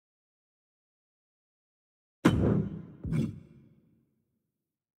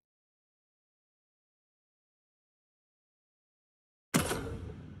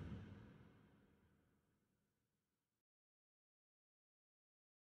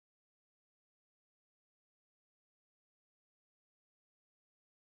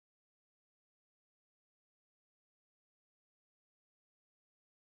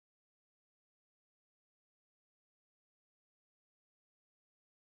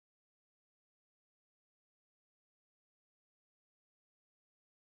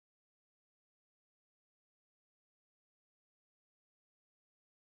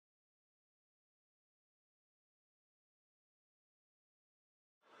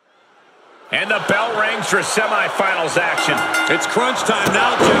And the bell rings for semifinals action. It's crunch time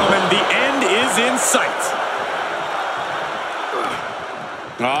now, gentlemen. The end is in sight.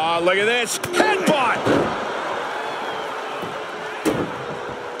 Oh, look at this. Headbutt!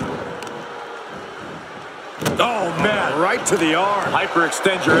 Oh, man. Right to the arm.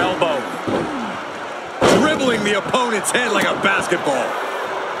 Hyperextend your elbow. Dribbling the opponent's head like a basketball.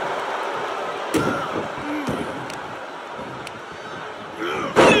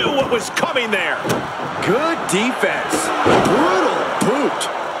 Knew what was coming there. Good defense. Brutal boot.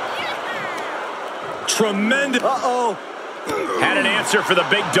 Tremendous. Uh-oh. Had an answer for the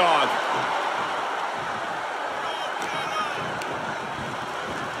big dog.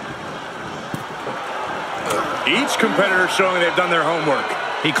 Each competitor showing they've done their homework.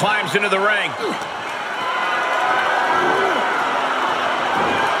 He climbs into the ring.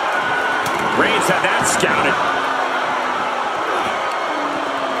 Reigns had that scouted.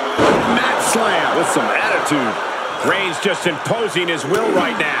 Mat slam with some attitude. Reigns just imposing his will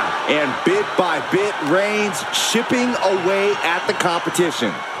right now. And bit by bit, Reigns chipping away at the competition.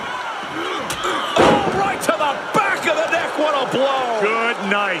 Oh, right to the back of the neck. What a blow. Good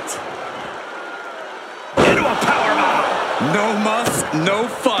night. Into a powerbomb. No muss, no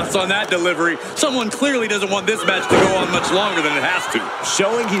fuss on that delivery. Someone clearly doesn't want this match to go on much longer than it has to.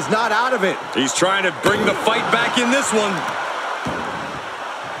 Showing he's not out of it. He's trying to bring the fight back in this one.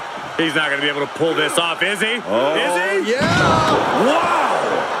 He's not going to be able to pull this off, is he? Oh, is he? Yeah!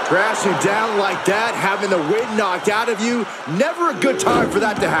 Wow! Crashing down like that, having the wind knocked out of you, never a good time for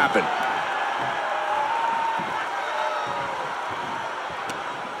that to happen.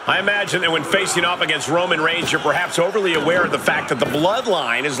 I imagine that when facing off against Roman Reigns, you're perhaps overly aware of the fact that the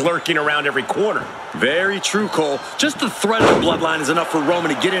bloodline is lurking around every corner. Very true, Cole. Just the threat of the bloodline is enough for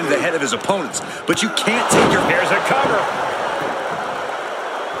Roman to get into the head of his opponents. But you can't take your... Here's a cover.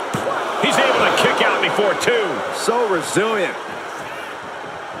 He's able to kick out before two. So resilient.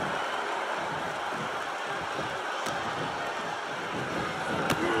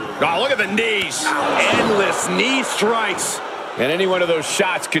 Oh, look at the knees. Endless knee strikes. And any one of those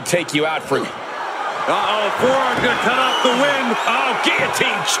shots could take you out for... Uh-oh, forearm's gonna cut off the wind. Oh,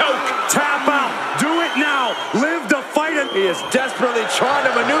 guillotine choke. Tap out. Do it now. Live to fight it. He is desperately trying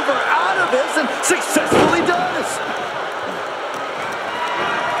to maneuver out of this and successfully does.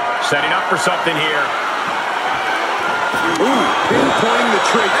 Setting up for something here. Ooh, pinpointing the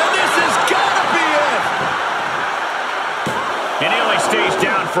trigger. And this has got to be it. And he only stays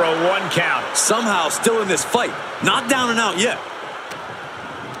down for a 1 count. Somehow still in this fight. Not down and out yet.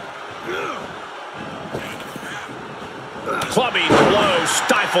 Clubbing blow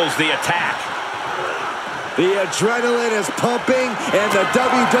stifles the attack. The adrenaline is pumping, and the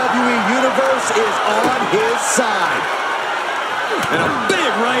WWE Universe is on his side. And a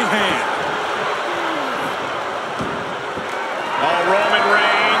big right hand. Oh, Roman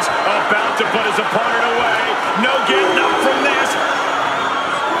Reigns about to put his opponent away. No getting up from this.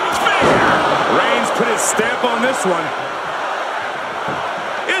 Spear! Reigns put his stamp on this one.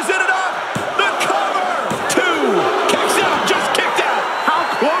 Is it enough? The cover! 2. Kicks out, just kicked out. How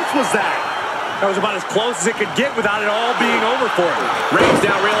close was that? That was about as close as it could get without it all being over for him. Reigns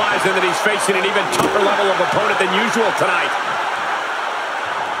now realizing that he's facing an even tougher level of opponent than usual tonight.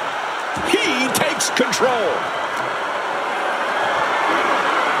 He takes control.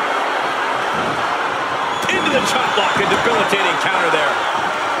 Into the chop block, a debilitating counter there.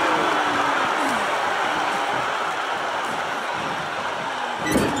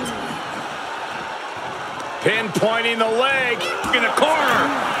 Pinpointing the leg in the corner.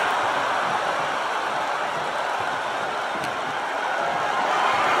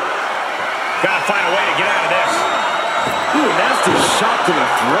 Gotta find a way to get out of this. Ooh, nasty shot to the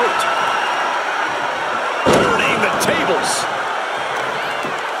throat. Turning the tables.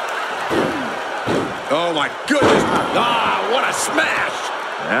 Oh, my goodness. Ah, what a smash.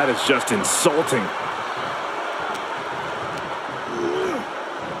 That is just insulting.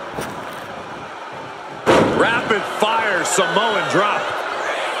 Rapid fire Samoan drop.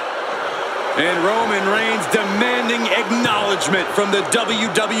 And Roman Reigns demanding acknowledgement from the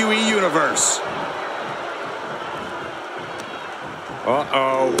WWE Universe.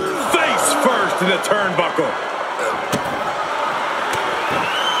 Uh-oh. Face first in the turnbuckle.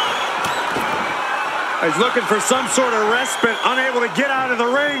 He's looking for some sort of respite, unable to get out of the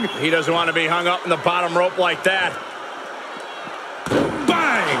ring. He doesn't want to be hung up in the bottom rope like that.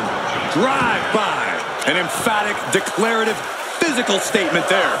 Bang! Drive by. An emphatic, declarative, physical statement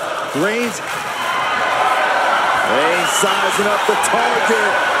there. Reigns sizing up the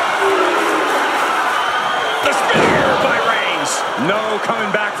target. The spear by Reigns. No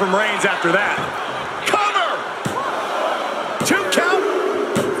coming back from Reigns after that. Cover! 2 count.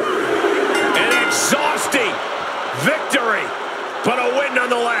 An exhausting victory, but a win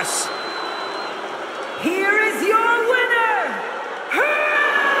nonetheless. Here is your winner,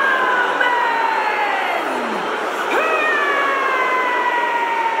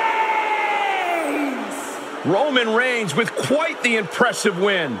 Roman Reigns with quite the impressive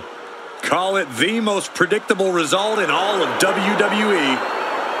win. Call it the most predictable result in all of WWE.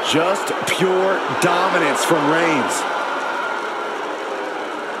 Just pure dominance from Reigns.